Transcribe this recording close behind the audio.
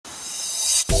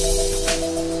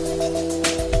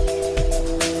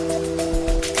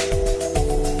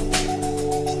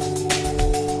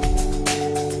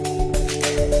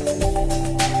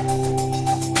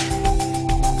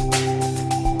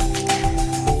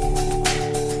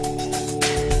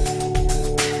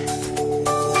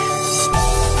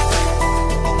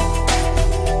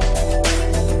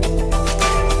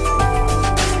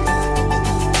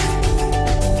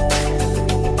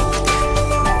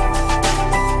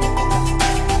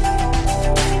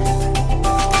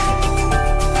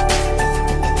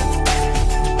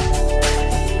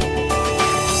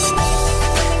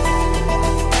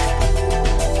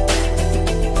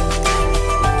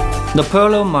The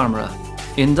Pearl of Marmara,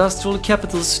 industrial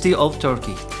capital city of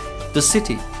Turkey. The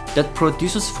city that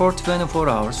produces for 24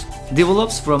 hours,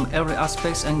 develops from every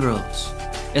aspect and grows.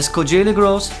 As Kocaeli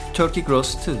grows, Turkey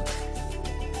grows too.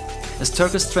 As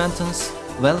Turkey strengthens,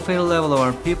 welfare level of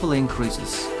our people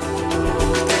increases.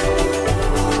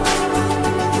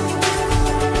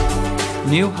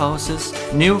 New houses,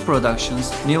 new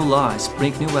productions, new lives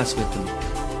bring new wealth with them.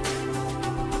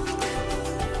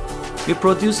 We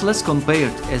produce less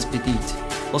compared as we did,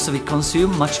 also we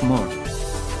consume much more.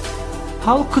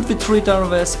 How could we treat our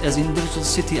waste as individual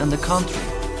city and the country?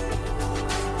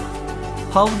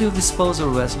 How do we dispose our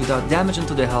waste without damaging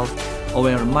to the health of our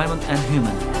environment and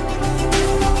human?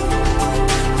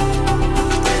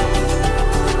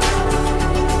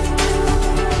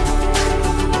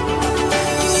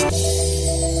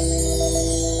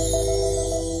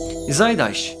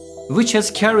 İZAYDAŞ, which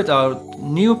has carried out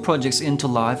new projects into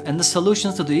life and the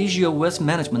solutions to the issue of waste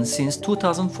management since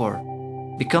 2004,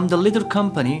 become the leader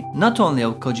company not only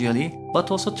of Kocaeli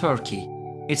but also Turkey.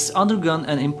 It's undergone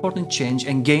an important change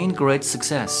and gained great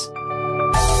success.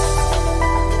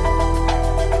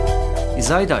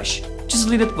 İZAYDAŞ, which is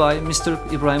led by Mr.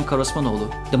 İbrahim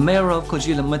Karasmanoğlu, the mayor of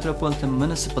Kocaeli Metropolitan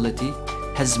Municipality,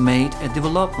 has made a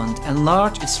development and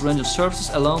enlarged its range of services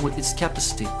along with its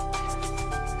capacity.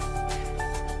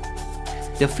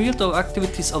 The field of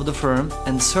activities of the firm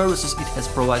and services it has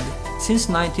provided since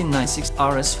 1996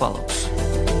 are as follows.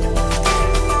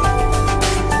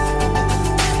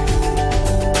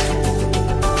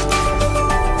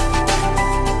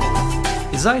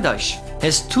 İZAYDAŞ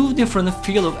has two different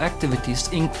fields of activities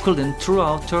including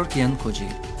throughout Turkey and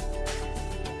Kocaeli.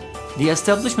 The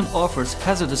establishment offers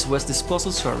hazardous waste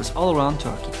disposal service all around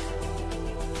Turkey.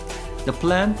 The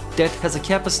plant that has a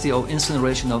capacity of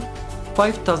incineration of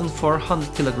 5,400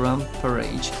 kg per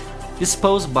age,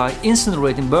 disposed by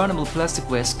incinerating burnable plastic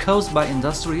waste caused by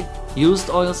industry, used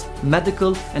oils,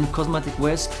 medical and cosmetic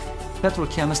waste,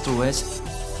 petrochemical waste,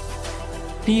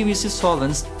 PVC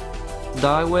solvents,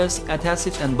 dye waste,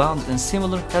 adhesives and bonded and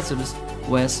similar hazardous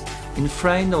waste in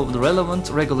frame of the relevant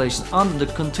regulations under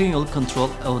the continual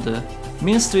control of the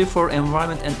Ministry for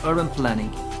Environment and Urban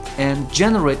Planning, and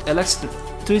generate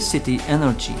electricity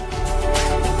energy.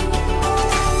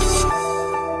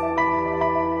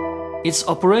 Its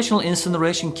operational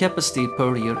incineration capacity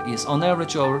per year is on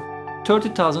average over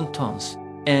 30,000 tons,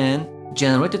 and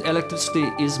generated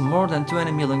electricity is more than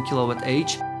 20 million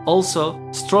kWh. Also,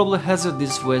 strongly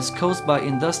hazardous waste caused by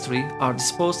industry are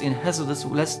disposed in hazardous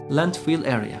landfill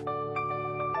area.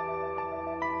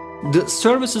 The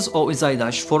services of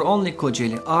İZAYDAŞ for only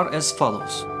Kocaeli are as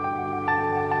follows.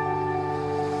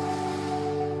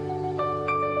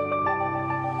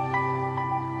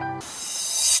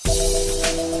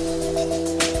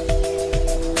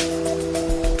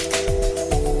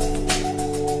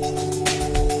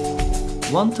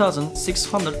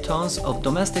 (1,600 tons of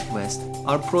domestic waste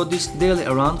are produced daily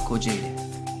around Kocaeli,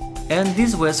 and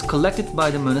these waste collected by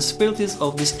the municipalities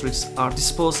of districts are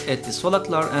disposed at the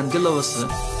Solaklar and Dilovası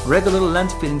regular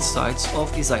landfilling sites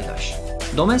of İZAYDAŞ.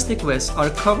 Domestic waste are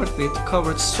covered with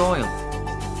covered soil.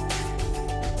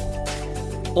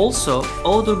 Also,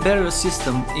 odor barrier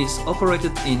system is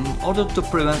operated in order to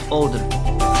prevent odor.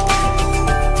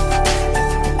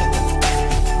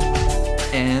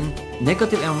 And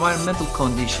negative environmental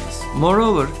conditions.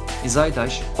 Moreover,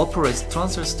 İZAYDAŞ operates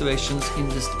transfer stations in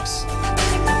districts.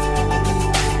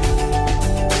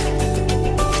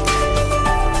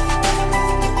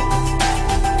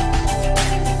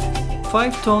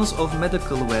 Five tons of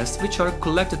medical waste, which are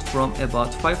collected from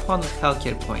about 500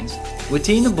 healthcare points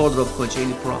within the border of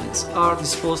Kocaeli province, are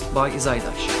disposed by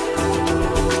İZAYDAŞ.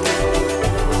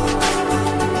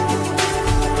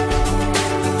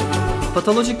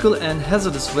 Pathological and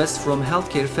hazardous waste from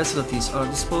healthcare facilities are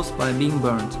disposed by being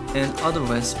burned, and other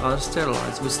wastes are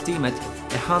sterilized with steam at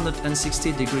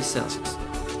 160 degrees Celsius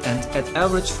and at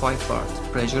average 5 bar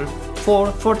pressure for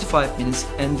 45 minutes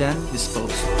and then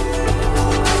disposed.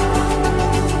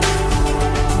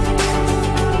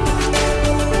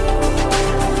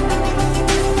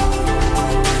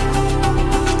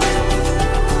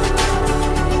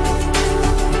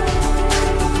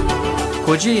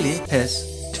 Kocaeli has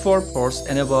 4 ports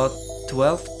and about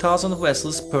 12,000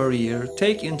 vessels per year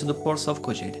take into the ports of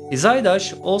Kocaeli.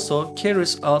 İZAYDAŞ also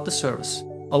carries out the service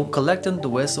of collecting the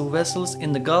waste of vessels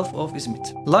in the Gulf of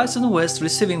İzmit. Licensed waste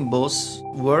receiving boats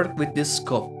work with this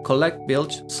scope: collect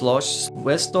bilge, slush,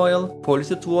 waste oil,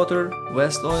 polluted water,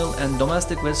 waste oil, and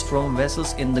domestic waste from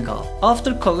vessels in the Gulf.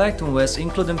 After collecting waste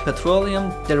including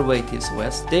petroleum derivatives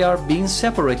waste, they are being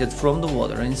separated from the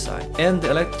water inside, and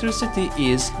the electricity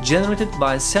is generated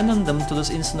by sending them to the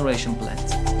incineration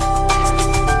plant.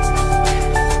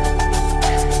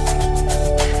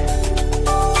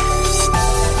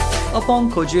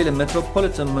 Upon Kocaeli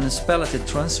Metropolitan Municipality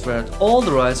transferred all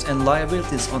the rights and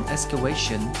liabilities on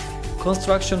excavation,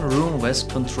 construction room waste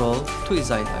control to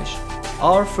İZAYDAŞ,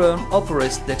 our firm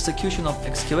operates the execution of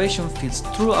excavation feeds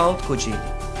throughout Kocaeli.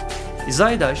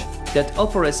 İZAYDAŞ, that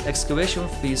operates excavation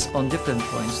feeds on different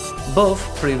points, both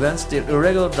prevents the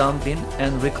irregular dumping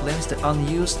and reclaims the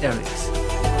unused areas.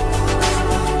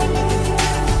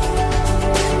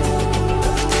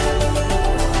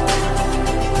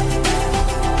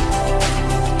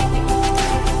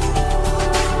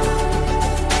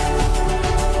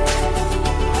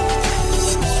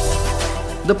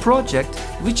 The project,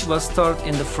 which was started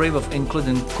in the frame of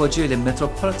including Kocaeli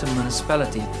Metropolitan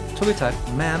Municipality, TÜBİTAK,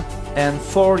 MEM, and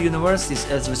 4 universities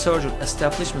as research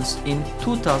establishments in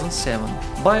 2007,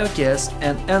 Biogas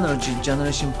and energy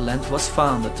generation plant was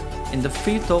founded in the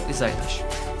field of İZAYDAŞ.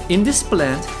 In this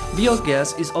plant,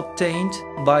 biogas is obtained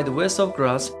by the waste of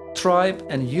grass, tripe,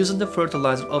 and using the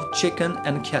fertilizer of chicken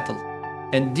and cattle,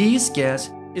 and this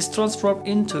gas is transformed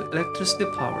into electricity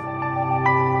power.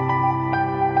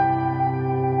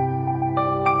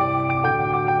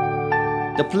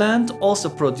 The plant also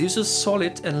produces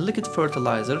solid and liquid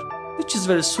fertilizer, which is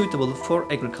very suitable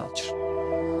for agriculture.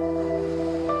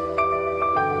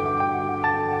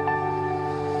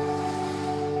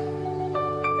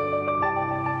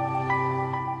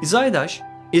 İZAYDAŞ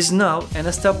is now an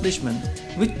establishment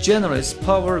which generates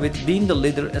power with being the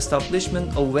leader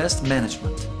establishment of waste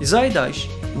management. İZAYDAŞ,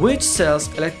 which sells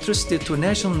electricity to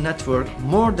national network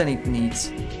more than it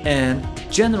needs and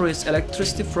generates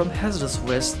electricity from hazardous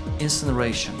waste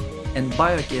incineration and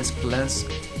biogas plants,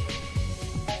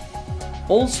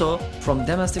 also from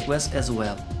domestic waste as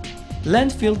well.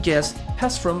 Landfill gas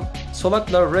passed from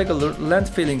solaklar regular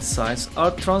landfilling sites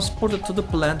are transported to the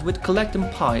plant with collecting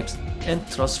pipes and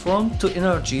transformed to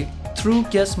energy through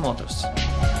gas motors.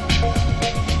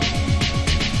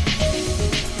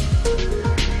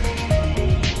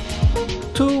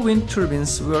 Two wind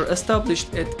turbines were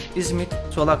established at İzmit,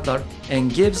 Solaklar,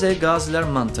 and Gebze Gaziler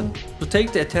Mountain to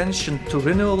take the attention to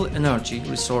renewable energy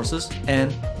resources,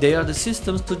 and they are the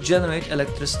systems to generate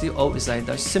electricity of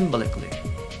İZAYDAŞ symbolically.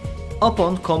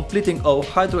 Upon completing our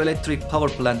hydroelectric power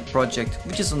plant project,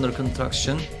 which is under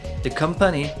construction, the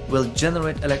company will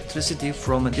generate electricity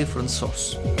from a different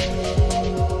source.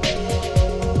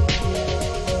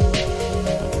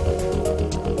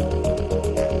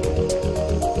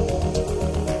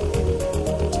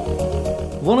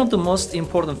 One of the most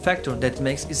important factors that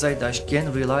makes İZAYDAŞ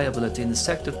gain reliability in the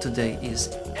sector today is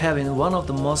having one of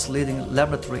the most leading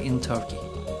laboratory in Turkey.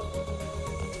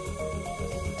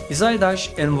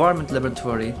 İZAYDAŞ Environment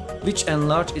Laboratory, which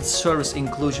enlarged its service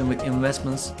inclusion with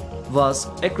investments, was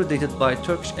accredited by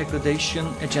Turkish Accreditation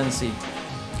Agency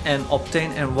and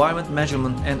obtained Environment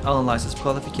Measurement and Analysis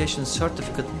Qualification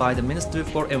Certificate by the Ministry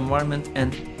for Environment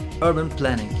and Urban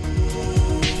Planning.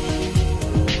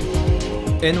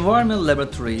 Environment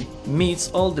Laboratory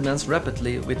meets all demands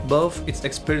rapidly with both its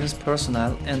experienced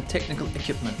personnel and technical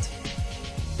equipment.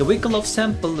 The vehicle of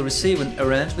sample receiving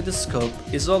arranged with the scope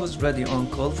is always ready on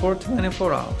call for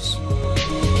 24 hours.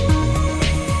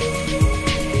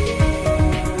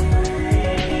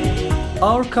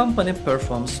 Our company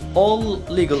performs all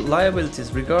legal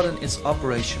liabilities regarding its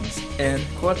operations and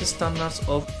quality standards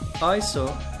of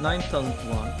ISO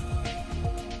 9001,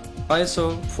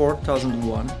 ISO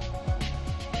 4001,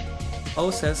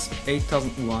 OSS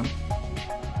 8001,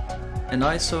 and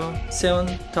ISO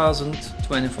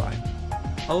 7025,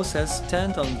 OSS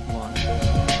 10001.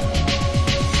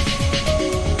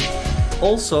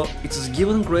 Also, it is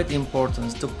given great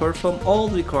importance to perform all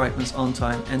requirements on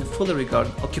time and fully regard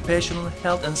occupational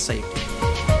health and safety.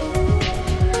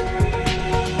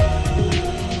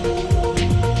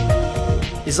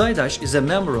 İZAYDAŞ is a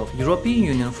member of European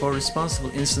Union for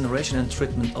Responsible Incineration and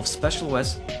Treatment of Special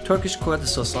Waste, Turkish Quality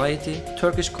Society,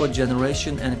 Turkish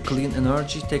Cogeneration and Clean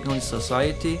Energy Technology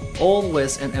Society, All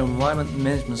Waste and Environment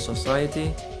Management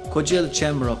Society, Kocaeli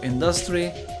Chamber of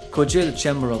Industry, Kocaeli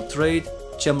Chamber of Trade,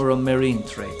 Chamber of Marine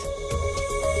Trade.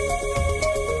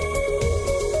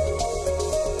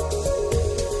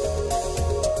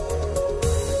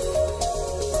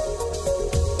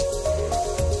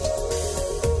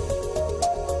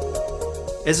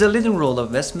 As a leading role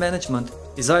of waste management,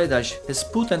 İZAYDAŞ has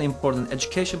put an important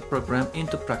education program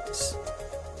into practice.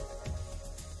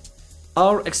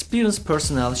 Our experienced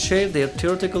personnel share their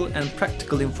theoretical and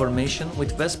practical information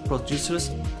with waste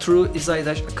producers through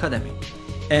İZAYDAŞ Academy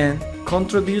and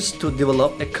contributes to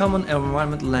develop a common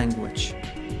environment language.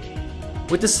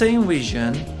 With the same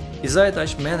vision,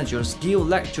 İZAYDAŞ managers give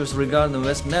lectures regarding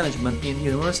waste management in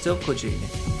University of Kocaeli.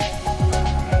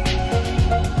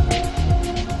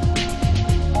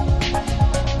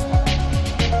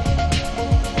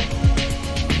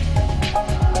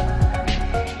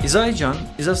 İZAYDAŞ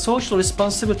is a social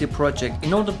responsibility project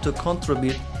in order to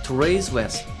contribute to raise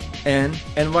waste and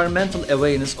environmental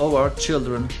awareness of our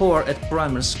children who are at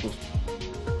primary school.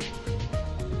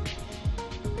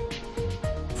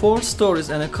 4 stories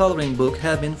and a coloring book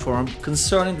have been formed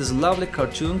concerning this lovely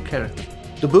cartoon character.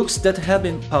 The books that have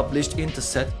been published into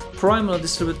set primarily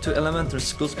distributed to elementary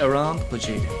schools around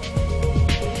Kocaeli.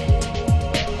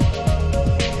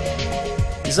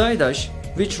 İZAYDAŞ,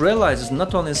 which realizes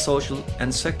not only social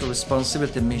and sector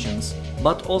responsibility missions,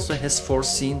 but also has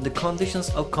foreseen the conditions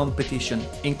of competition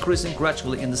increasing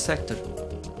gradually in the sector.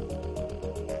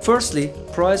 Firstly,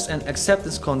 price and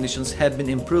acceptance conditions have been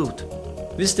improved.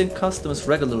 Visiting customers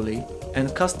regularly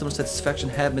and customer satisfaction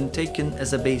have been taken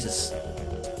as a basis.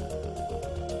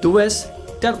 The waste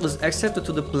that was accepted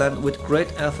to the plant with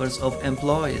great efforts of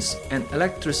employees and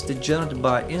electricity generated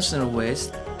by incineration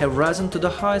waste have risen to the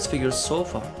highest figures so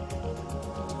far.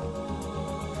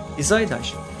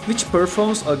 İZAYDAŞ, which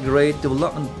performs a great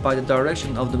development by the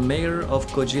direction of the Mayor of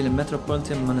Kocaeli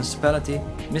Metropolitan Municipality,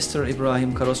 Mr.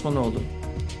 İbrahim Karaosmanoğlu,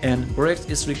 and breaks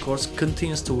its records,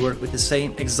 continues to work with the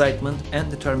same excitement and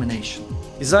determination.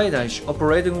 İZAYDAŞ,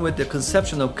 operating with the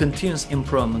conception of continuous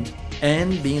improvement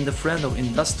and being the friend of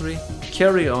industry,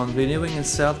 carry on renewing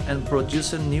itself and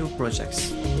producing new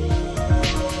projects.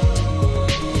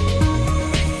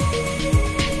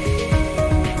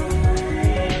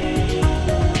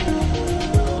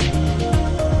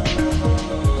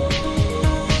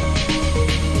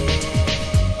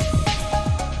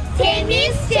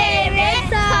 Temiz çevre,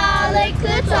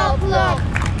 sağlıklı toplum.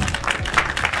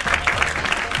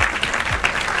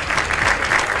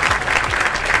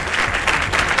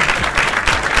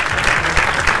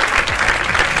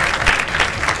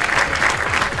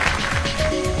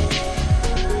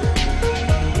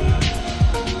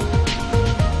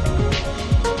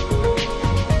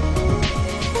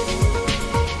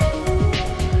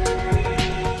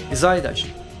 İZAYDAŞ,